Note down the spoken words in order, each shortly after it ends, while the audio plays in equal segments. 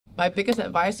My biggest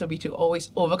advice would be to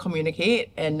always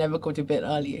over-communicate and never go to bed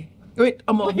early. Wait,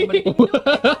 I'm over. Never go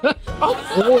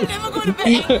to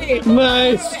bed early.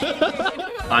 Nice.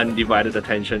 Undivided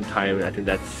attention time, I think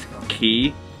that's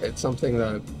key. It's something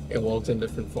that evolves in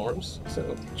different forms,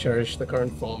 so cherish the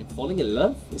current form. Falling in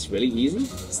love is really easy.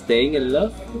 Staying in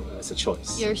love is a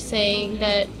choice. You're saying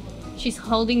that she's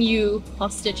holding you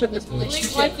hostage in this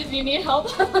relationship. What if you need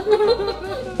help? How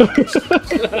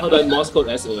do I Morse code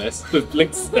SOS with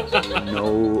blinks?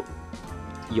 Know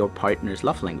your partner's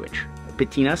love language.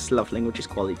 Bettina's love language is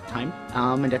quality time,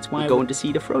 and that's why we're going to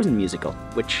see the Frozen musical,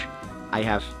 which I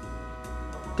have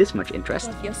this much interest.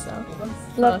 Love yourself.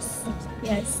 Love.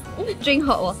 Yes. Drink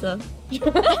hot water.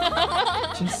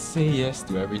 Just say yes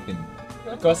to everything.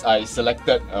 Because I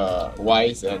selected a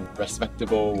wise and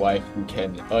respectable wife who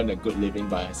can earn a good living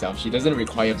by herself. She doesn't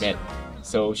require men.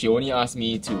 So she only asked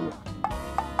me to...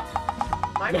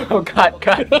 Oh,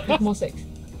 cut. More sex.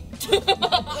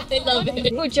 They love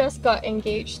it. Who just got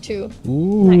engaged to?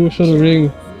 Ooh, show the ring.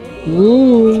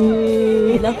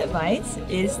 Ooh. Love advice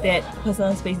is that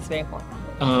personal space is very important.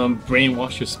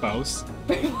 Brainwash your spouse.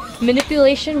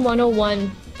 Manipulation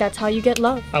 101. That's how you get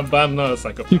love. But I'm not a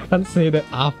psychopath. You can't say that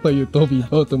after you told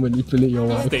people to manipulate your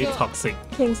wife. Stay toxic.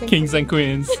 Kings and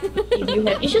queens. If you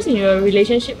have issues in your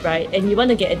relationship, right, and you want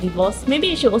to get a divorce, maybe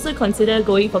you should also consider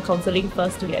going for counseling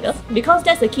first together. Because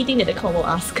that's the key thing that the court will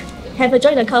ask. Have a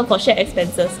joint account for shared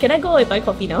expenses. Can I go and buy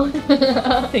coffee now?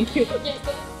 Thank you.